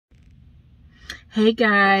Hey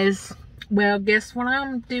guys, well, guess what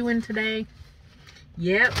I'm doing today?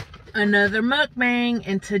 Yep, another mukbang,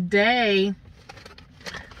 and today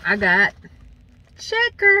I got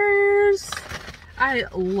Checkers. I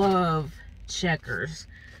love Checkers.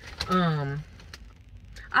 I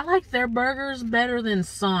like their burgers better than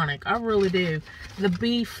Sonic. I really do. The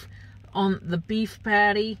beef on the beef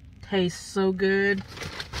patty tastes so good.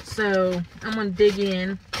 So I'm gonna dig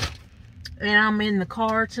in, and I'm in the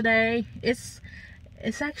car today.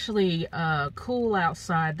 It's actually cool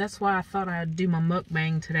outside. That's why I thought I'd do my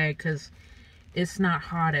mukbang today, because it's not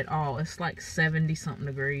hot at all. It's like 70 something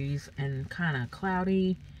degrees and kind of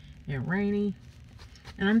cloudy and rainy.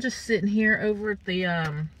 And I'm just sitting here over at the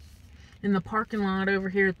in the parking lot over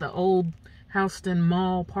here at the old Houston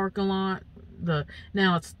Mall parking lot.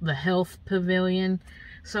 Now it's the Health Pavilion.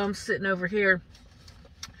 So I'm sitting over here.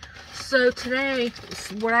 So today,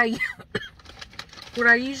 what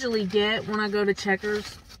I usually get when I go to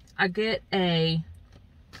Checkers, I get a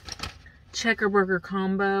Checker Burger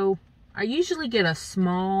combo. I usually get a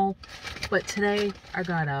small, but today I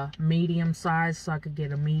got a medium size so I could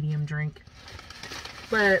get a medium drink.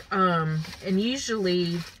 But, and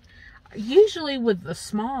usually with the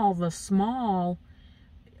small,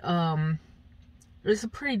 it's a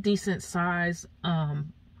pretty decent size,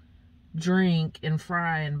 drink and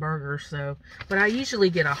fry and burger, so, but I usually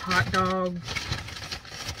get a hot dog,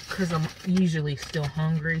 because I'm usually still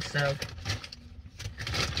hungry, so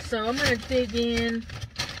I'm going to dig in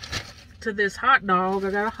to this hot dog.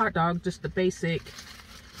 I got a hot dog, just the basic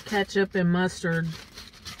ketchup and mustard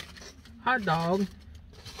hot dog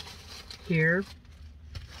here.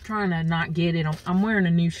 Trying to not get it. I'm wearing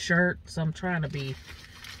a new shirt, so I'm trying to be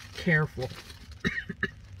careful.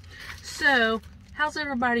 So, how's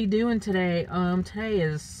everybody doing today? Today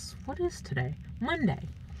is, what is today? Monday.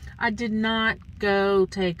 I did not go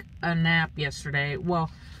take a nap yesterday.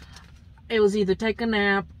 Well, it was either take a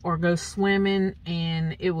nap or go swimming,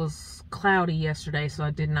 and it was cloudy yesterday, so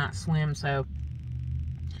I did not swim, so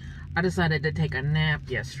I decided to take a nap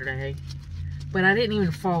yesterday. But I didn't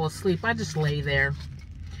even fall asleep. I just lay there.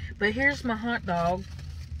 But here's my hot dog.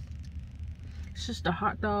 It's just a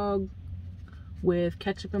hot dog with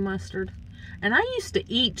ketchup and mustard. And I used to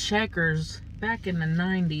eat Checkers back in the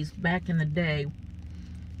 90s, back in the day.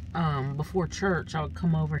 Before church, I would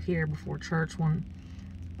come over here before church when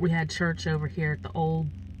we had church over here at the old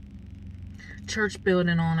church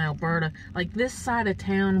building on Alberta. Like this side of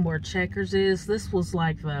town where Checkers is, this was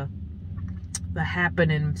like the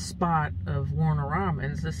happening spot of Warner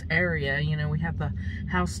Robins, this area. You know, we have the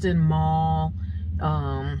Houston Mall,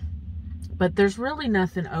 but there's really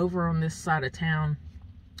nothing over on this side of town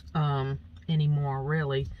anymore,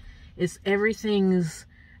 really. Everything's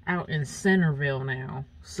out in Centerville now,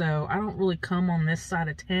 so I don't really come on this side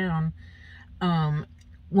of town.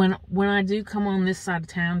 When I do come on this side of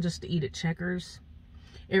town just to eat at Checkers,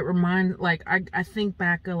 it reminds, like, I think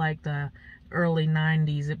back of like the early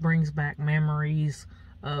 90s. It brings back memories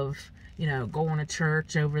of, you know, going to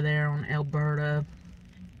church over there on Alberta,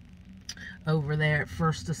 over there at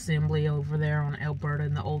First Assembly over there on Alberta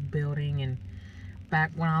in the old building, and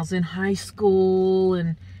back when I was in high school,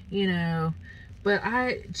 and, you know. But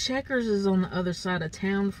Checkers is on the other side of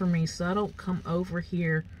town for me, so I don't come over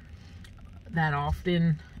here that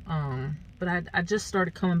often. But I just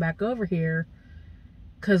started coming back over here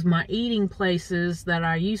because my eating places that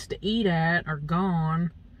I used to eat at are gone.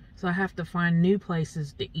 So I have to find new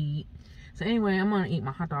places to eat. So anyway, I'm going to eat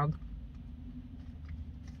my hot dog.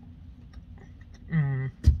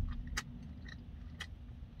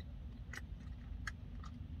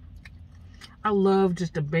 I love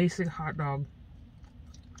just a basic hot dog.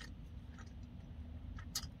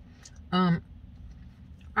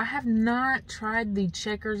 I have not tried the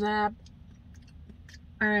Checkers app.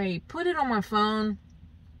 I put it on my phone,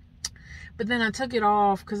 but then I took it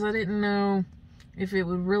off because I didn't know if it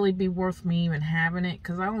would really be worth me even having it,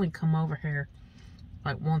 because I only come over here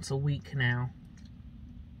like once a week now.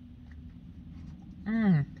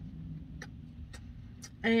 And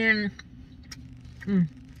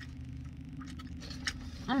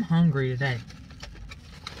I'm hungry today.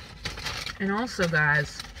 And also,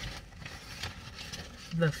 guys,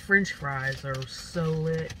 the French fries are so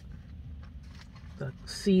lit. The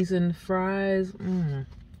seasoned fries.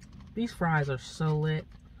 These fries are so lit.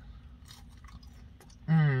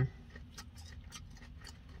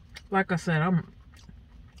 Like I said,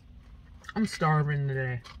 I'm starving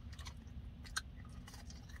today.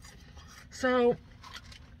 So,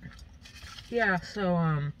 yeah, so,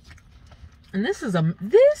 and this is a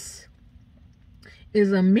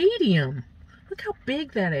medium. Look how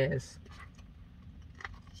big that is.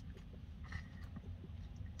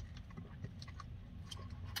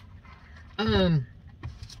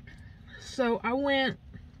 So I went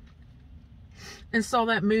and saw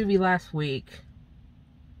that movie last week.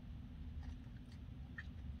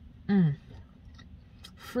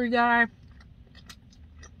 Free Guy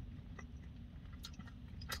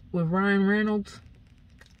with Ryan Reynolds.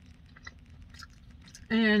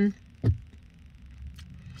 And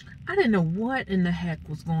I didn't know what in the heck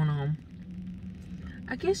was going on.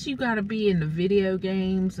 I guess you gotta be into video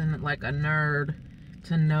games and like a nerd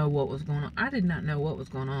to know what was going on. I did not know what was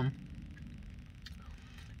going on.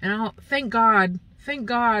 And thank God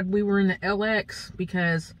we were in the LX,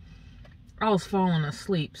 because I was falling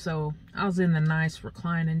asleep. So I was in the nice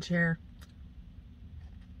reclining chair.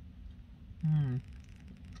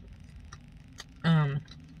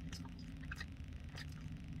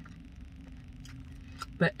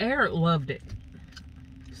 But Eric loved it.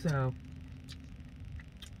 So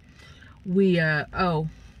we,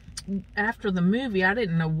 after the movie, I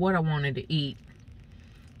didn't know what I wanted to eat.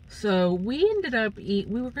 So we ended up we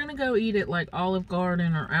were going to go eat at like Olive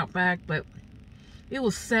Garden or Outback, but it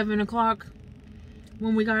was 7 o'clock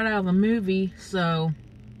when we got out of the movie. So,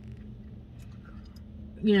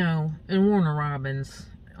 you know, in Warner Robins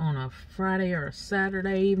on a Friday or a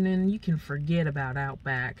Saturday evening, you can forget about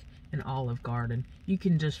Outback and Olive Garden. You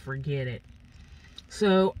can just forget it.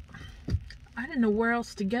 So I didn't know where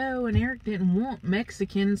else to go, and Eric didn't want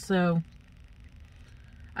Mexican, so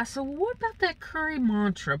I said, well, what about that curry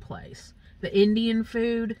mantra place? The Indian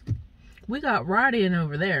food? We got right in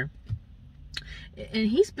over there. And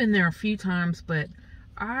he's been there a few times, but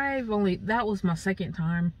that was my second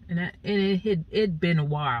time, and it'd been a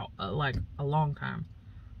while, like a long time.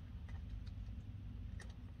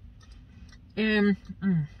 And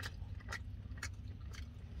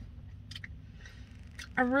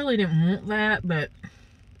I really didn't want that, but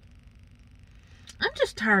I'm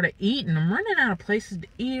just tired of eating. I'm running out of places to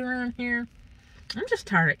eat around here. I'm just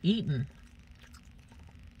tired of eating.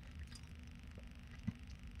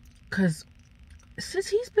 Because since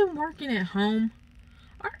he's been working at home,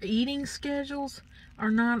 our eating schedules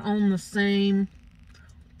are not on the same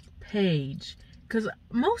page. Because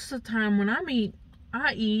most of the time when I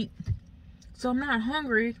eat, so I'm not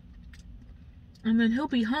hungry. And then he'll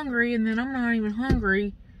be hungry, and then I'm not even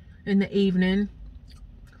hungry in the evening.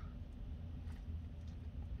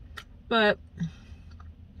 But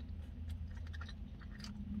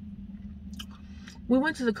we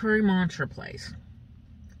went to the curry mantra place.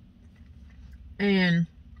 And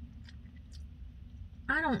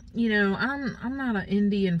I don't, I'm not an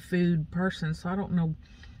Indian food person, so I don't know.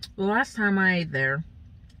 The last time I ate there,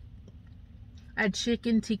 I had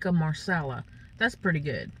chicken tikka marsala. That's pretty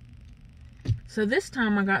good. So this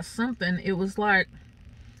time I got something. It was the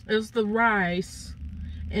rice,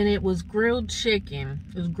 and it was grilled chicken.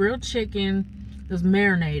 It was grilled chicken. It was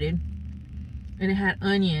marinated, and it had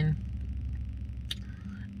onion.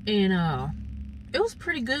 And it was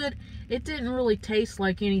pretty good. It didn't really taste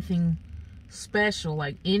like anything special,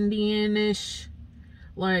 like Indian-ish.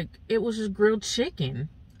 Like, it was just grilled chicken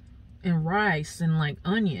and rice and like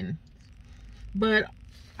onion. But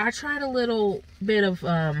I tried a little bit of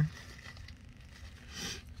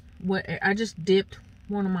I just dipped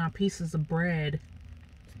one of my pieces of bread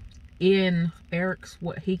in Eric's,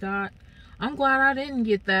 what he got. I'm glad I didn't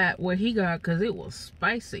get that, what he got, because it was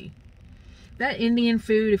spicy. That Indian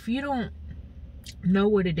food, if you don't know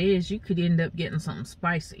what it is, you could end up getting something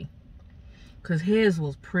spicy. Because his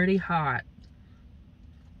was pretty hot.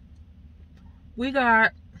 We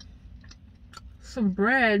got some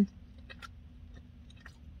bread.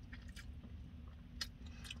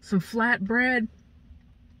 Some flat bread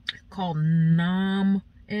called Nam,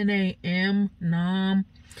 N-A-M, Nam.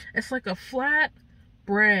 It's like a flat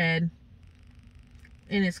bread,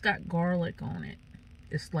 and it's got garlic on it.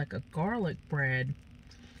 It's like a garlic bread,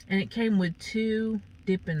 and it came with 2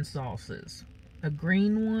 dipping sauces. A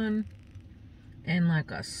green one and like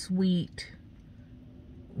a sweet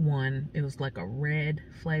one. It was like a red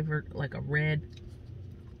flavored, like a red.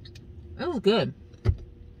 It was good.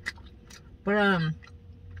 But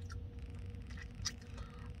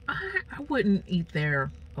I wouldn't eat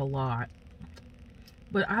there a lot.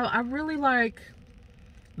 But I really like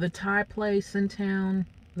the Thai place in town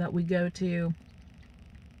that we go to,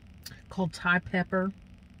 called Thai Pepper.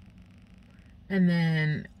 And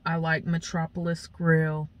then I like Metropolis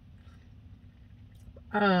Grill.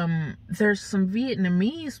 There's some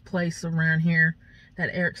Vietnamese place around here that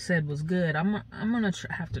Eric said was good. I'm gonna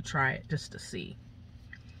have to try it just to see.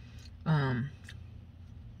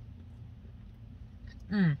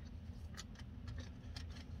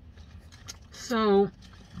 So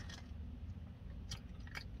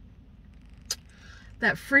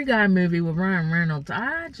that Free Guy movie with Ryan Reynolds.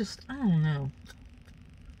 I don't know.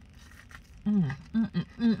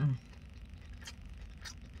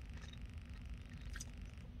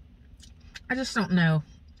 I just don't know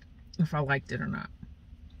if I liked it or not.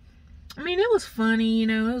 I mean, it was funny, you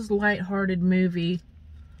know, it was a lighthearted movie.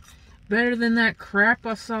 Better than that crap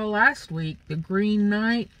I saw last week, The Green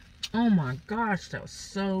Knight. Oh my gosh, that was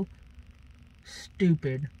so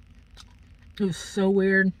stupid. It was so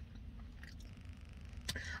weird.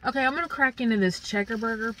 Okay, I'm going to crack into this checker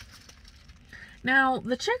burger. Now,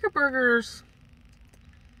 the checker burgers,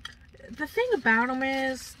 the thing about them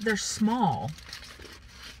is they're small.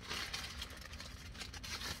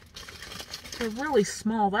 They're really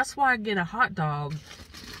small. That's why I get a hot dog.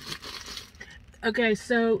 Okay,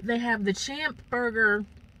 so they have the Champ Burger.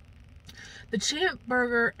 The Champ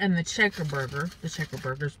Burger and the Checker Burger. The Checker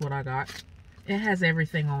Burger is what I got. It has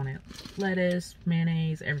everything on it. Lettuce,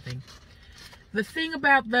 mayonnaise, everything. The thing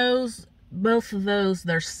about those, both of those,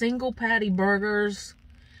 they're single patty burgers,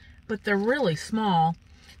 but they're really small.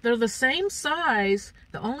 They're the same size.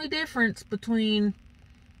 The only difference between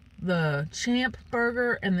the Champ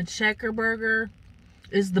Burger and the Checker Burger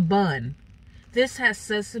is the bun. This has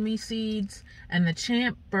sesame seeds, and the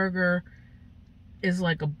Champ Burger is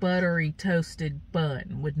like a buttery toasted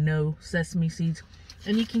bun with no sesame seeds.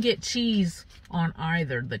 And you can get cheese on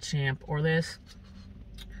either the Champ or this.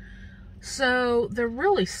 So they're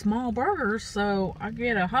really small burgers, so I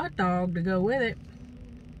get a hot dog to go with it.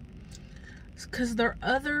 Because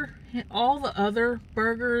all the other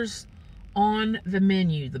burgers on the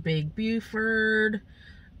menu, the Big Buford,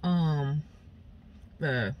 all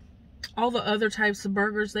the other types of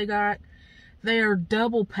burgers they got, they are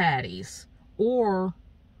double patties, or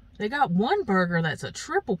they got one burger that's a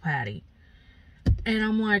triple patty. And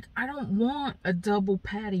I'm like, I don't want a double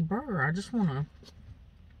patty burger. I just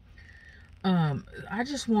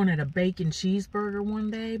wanted a bacon cheeseburger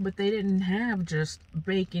one day, but they didn't have just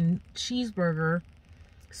bacon cheeseburger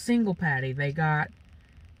single patty.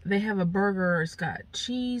 They have a burger, it's got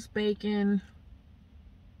cheese, bacon,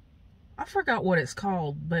 I forgot what it's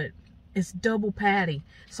called, but it's double patty.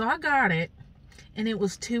 So I got it, and it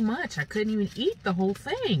was too much. I couldn't even eat the whole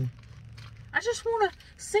thing. I just want a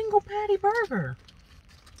single patty burger.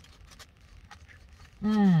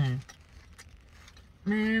 Man.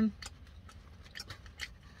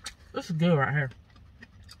 This is good right here.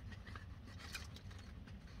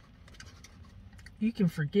 You can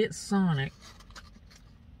forget Sonic.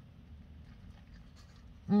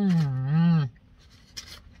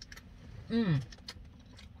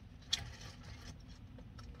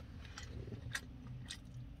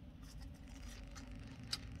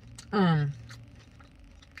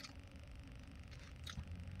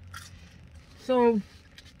 So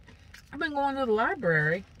I've been going to the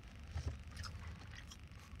library.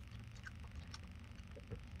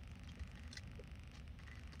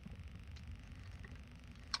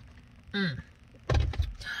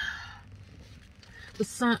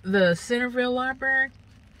 The Centerville Library.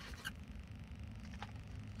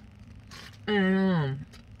 And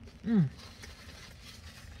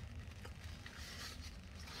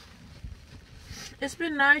it's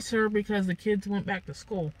been nicer because the kids went back to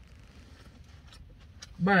school.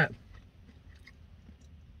 But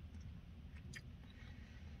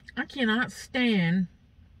I cannot stand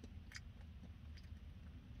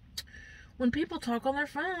when people talk on their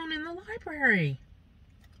phone in the library.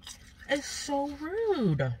 It's so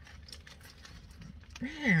rude.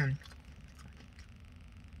 Man.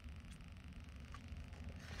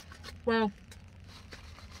 Well,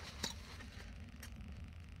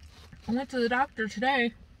 I went to the doctor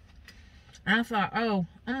today, and I thought, oh,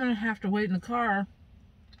 I'm going to have to wait in the car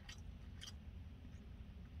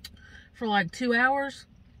for like 2 hours.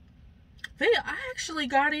 I actually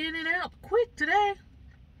got in and out quick today.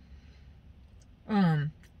 I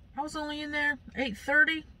was only in there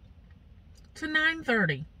 8:30 to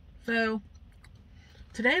 9:30. So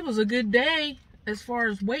today was a good day as far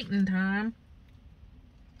as waiting time.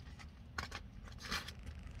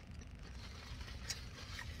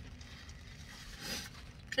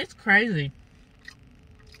 It's crazy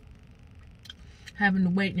having to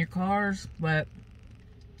wait in your cars, but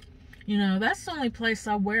you know, that's the only place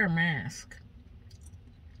I wear a mask.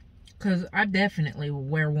 Because I definitely will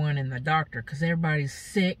wear one in the doctor because everybody's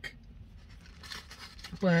sick.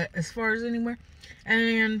 But as far as anywhere,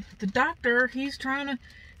 and the doctor, he's trying to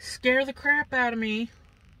scare the crap out of me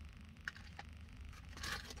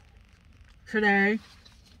today.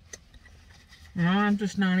 And I'm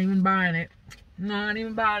just not even buying it. Not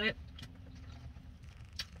even buying it.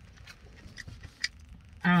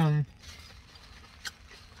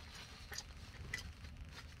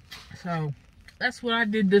 So that's what I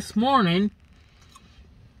did this morning.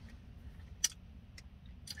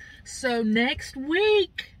 So next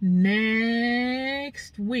week, the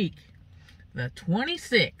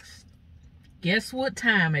 26th, guess what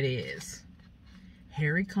time it is?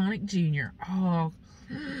 Harry Connick Jr. Oh,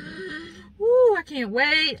 woo, I can't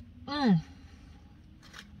wait. I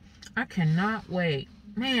cannot wait.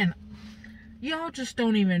 Man, y'all just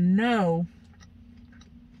don't even know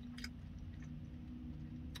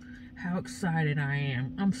how excited I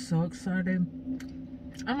am. I'm so excited.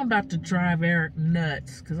 I'm about to drive Eric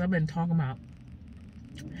nuts because I've been talking about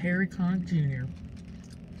Harry Connick Jr.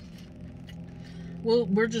 Well,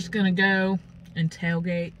 we're just going to go and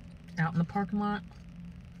tailgate out in the parking lot.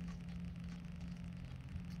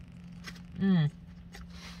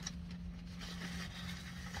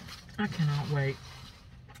 I cannot wait.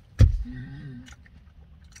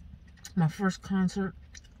 My first concert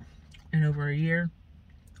in over a year.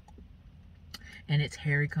 And it's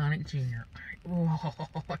Harry Connick Jr. Oh,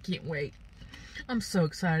 I can't wait. I'm so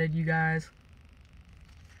excited, you guys.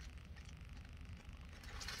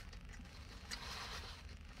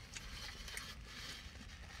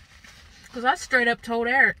 Because I straight up told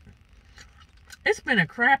Eric, it's been a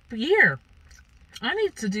crap year. I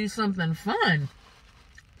need to do something fun.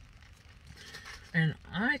 And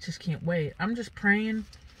I just can't wait. I'm just praying,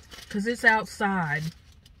 because it's outside.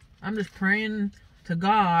 I'm just praying to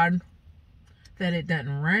God that it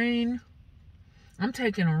doesn't rain. I'm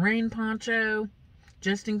taking a rain poncho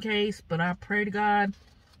just in case, but I pray to God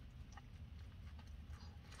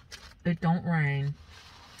it don't rain.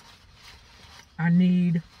 I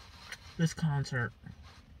need this concert.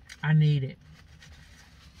 I need it.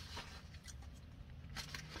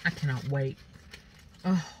 I cannot wait.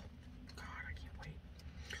 Oh, God, I can't wait.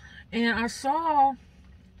 And I saw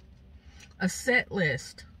a set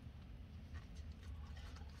list.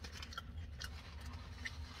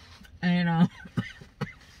 And,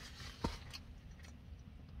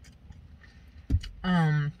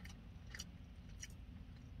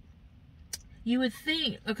 you would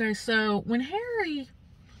think, okay, so when Harry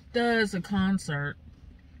does a concert,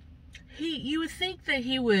 you would think that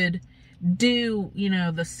he would do, you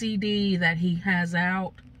know, the CD that he has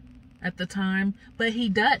out at the time, but he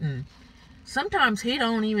doesn't. Sometimes he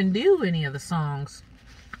don't even do any of the songs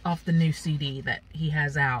off the new CD that he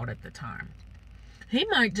has out at the time. He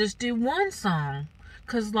might just do one song,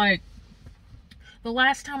 because, like, the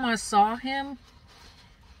last time I saw him,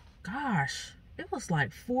 gosh, it was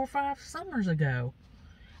like 4 or 5 summers ago.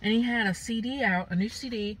 And he had a CD out, a new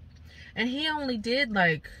CD, and he only did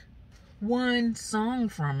like one song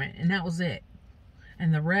from it, and that was it.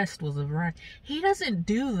 And the rest was a variety. He doesn't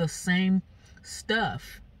do the same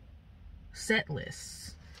stuff, set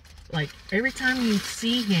lists. Like, every time you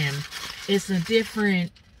see him, it's a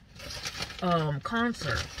different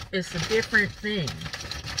concert. It's a different thing.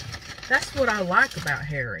 That's what I like about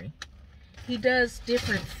Harry. He does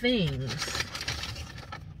different things.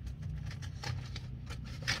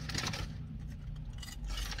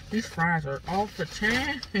 These fries are off the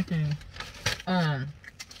chain.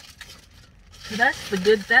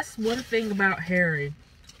 That's one thing about Harry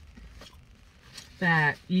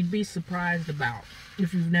that you'd be surprised about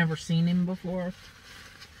if you've never seen him before.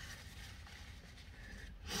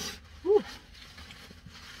 Whew.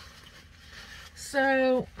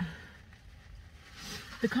 So,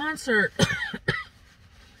 the concert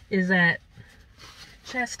is at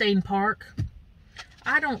Chastain Park.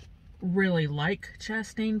 I don't really like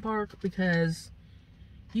Chastain Park because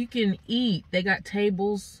you can eat. They got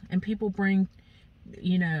tables and people bring,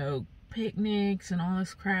 you know, picnics and all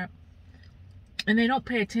this crap. And they don't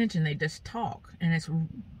pay attention. They just talk. And it's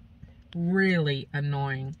really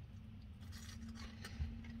annoying.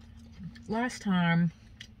 Last time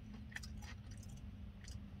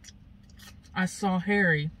I saw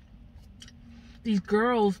Harry, these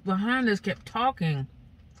girls behind us kept talking.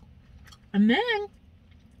 And then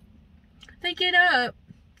they get up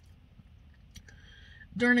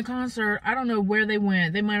during the concert. I don't know where they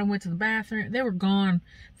went. They might have went to the bathroom. They were gone.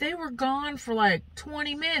 They were gone for like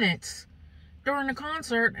 20 minutes during the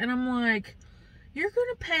concert. And I'm like, you're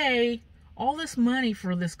going to pay all this money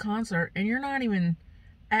for this concert and you're not even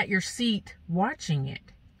at your seat watching it.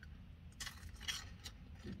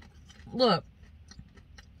 Look,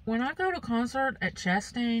 when I go to a concert at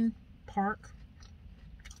Chastain Park,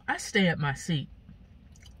 I stay at my seat.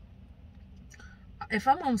 If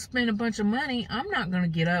I'm going to spend a bunch of money, I'm not going to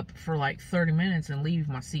get up for like 30 minutes and leave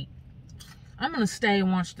my seat. I'm going to stay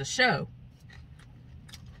and watch the show.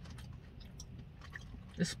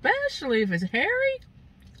 Especially if it's Harry.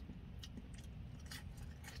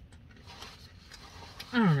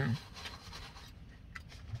 I don't know.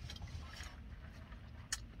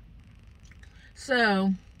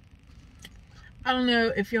 So, I don't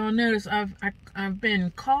know if y'all notice, I've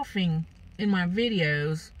been coughing in my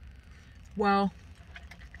videos. Well,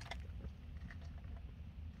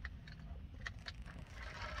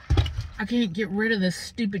 I can't get rid of this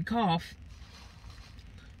stupid cough.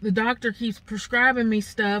 The doctor keeps prescribing me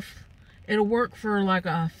stuff. It'll work for like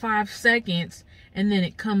 5 seconds and then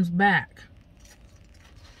it comes back.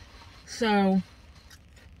 So,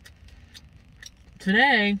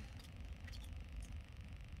 today,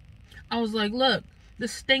 I was like, look,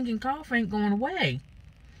 this stinking cough ain't going away.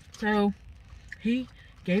 So, he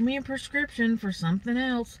gave me a prescription for something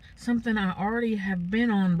else. Something I already have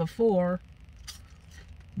been on before.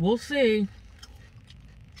 We'll see.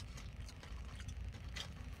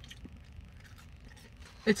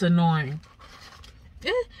 It's annoying.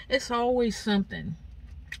 It's always something.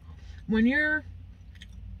 When you're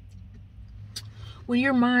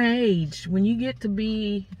my age, when you get to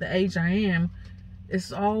be the age I am,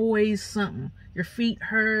 it's always something. Your feet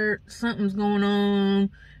hurt, something's going on,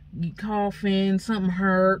 you coughing, something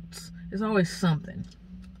hurts. It's always something.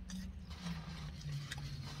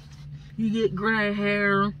 You get gray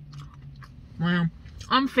hair. Well,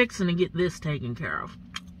 I'm fixing to get this taken care of.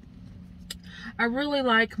 I really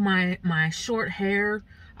like my short hair.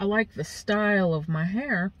 I like the style of my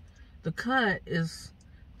hair. The cut is,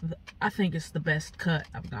 I think it's the best cut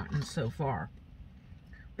I've gotten so far.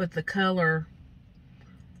 But the color,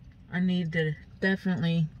 I need to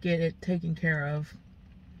definitely get it taken care of.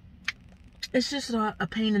 It's just a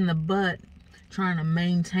pain in the butt trying to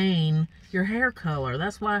maintain your hair color.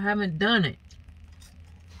 That's why I haven't done it.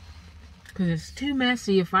 Because it's too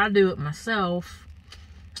messy if I do it myself.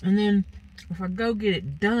 And then if I go get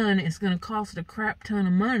it done, it's going to cost a crap ton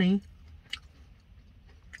of money.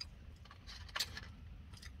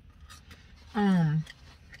 I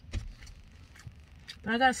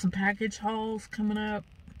got some package hauls coming up.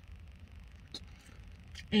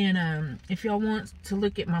 And if y'all want to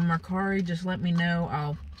look at my Mercari, just let me know.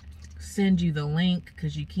 I'll send you the link,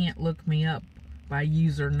 because you can't look me up by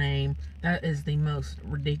username. That is the most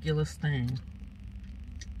ridiculous thing.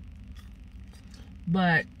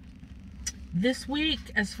 But this week,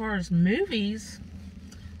 as far as movies,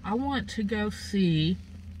 I want to go see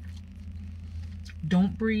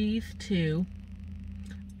Don't Breathe 2.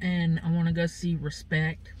 And I want to go see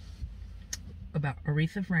Respect, about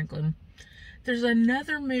Aretha Franklin. There's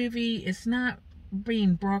another movie. It's not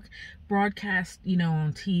being broadcast, you know,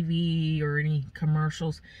 on TV or any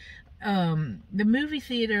commercials. The movie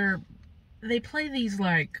theater, they play these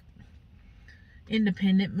like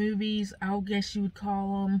independent movies, I guess you would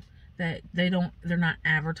call them, that they're not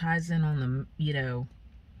advertising on the, you know,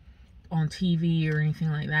 on TV or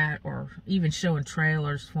anything like that, or even showing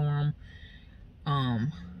trailers for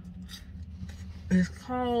them. It's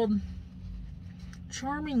called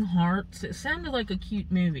Charming Hearts. It sounded like a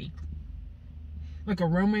cute movie, like a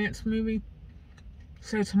romance movie.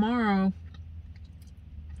 So tomorrow,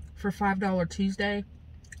 for $5 Tuesday,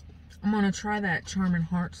 I'm gonna try that Charming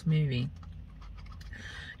Hearts movie.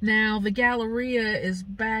 Now the Galleria is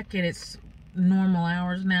back at its normal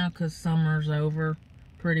hours now, because summer's over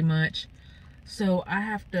pretty much. So I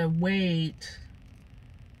have to wait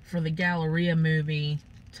for the Galleria movie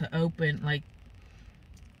to open like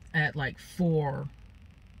at like 4.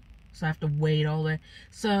 So I have to wait all day.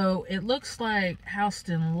 So it looks like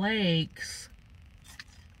Houston Lakes,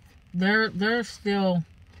 they're still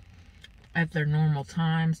at their normal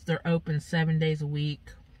times. They're open 7 days a week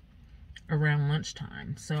around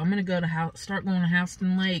lunchtime. So I'm gonna go to start going to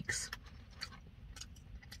Houston Lakes.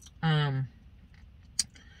 And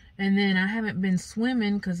then I haven't been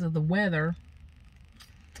swimming because of the weather.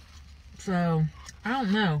 So I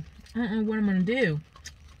don't know what I'm gonna do.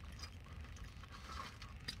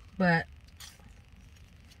 But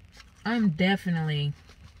I'm definitely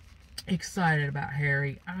excited about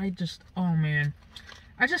Harry. Oh man,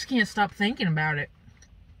 I just can't stop thinking about it.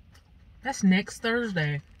 That's next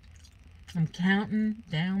Thursday. I'm counting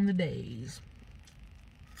down the days.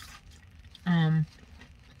 The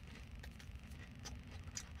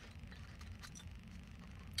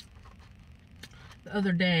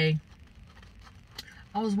other day,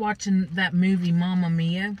 I was watching that movie, Mamma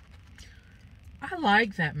Mia. I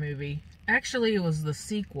like that movie. Actually, it was the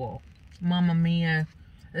sequel, Mamma Mia.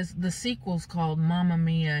 The sequel's called Mamma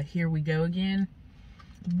Mia, Here We Go Again.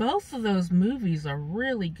 Both of those movies are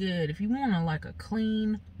really good. If you want a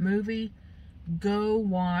clean movie, go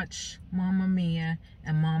watch Mamma Mia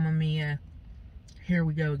and Mamma Mia, Here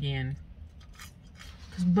We Go Again.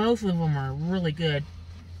 Because both of them are really good.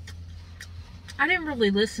 I didn't really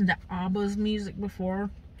listen to ABBA's music before.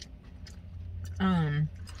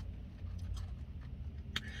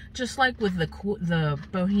 Just like with the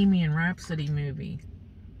Bohemian Rhapsody movie.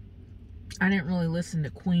 I didn't really listen to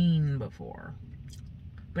Queen before.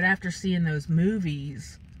 But after seeing those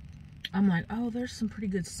movies, I'm like, oh, there's some pretty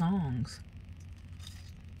good songs.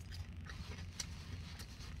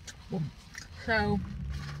 So,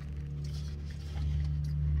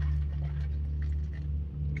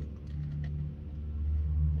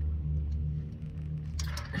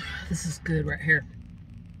 this is good right here.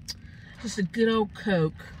 Just a good old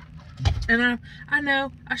Coke. And I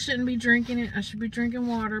know I shouldn't be drinking it. I should be drinking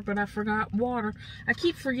water, but I forgot water. I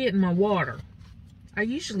keep forgetting my water. I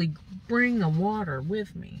usually bring a water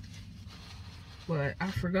with me, but I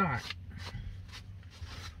forgot.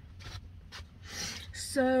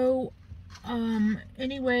 So,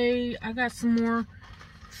 anyway, I got some more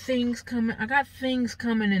things coming. I got things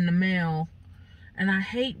coming in the mail, and I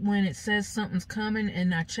hate when it says something's coming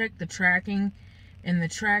and I check the tracking, and the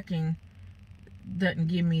tracking doesn't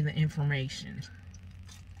give me the information.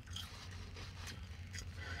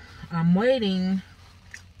 I'm waiting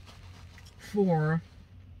for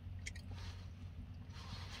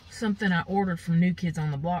something I ordered from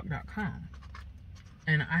newkidsontheblock.com,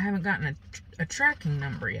 and I haven't gotten a tracking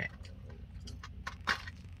number yet.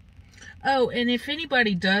 Oh, and if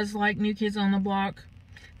anybody does like New Kids on the Block,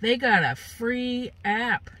 they got a free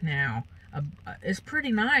app now. It's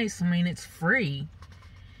pretty nice. I mean, it's free.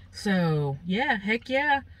 So, yeah, heck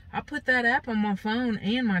yeah. I put that app on my phone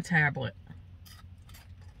and my tablet.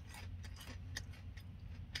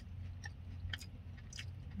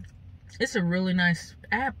 It's a really nice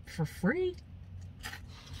app for free.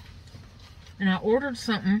 And I ordered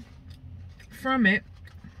something from it.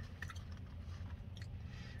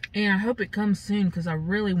 And I hope it comes soon because I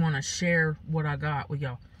really want to share what I got with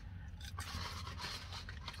y'all.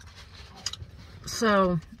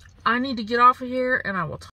 So, I need to get off of here and I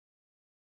will talk.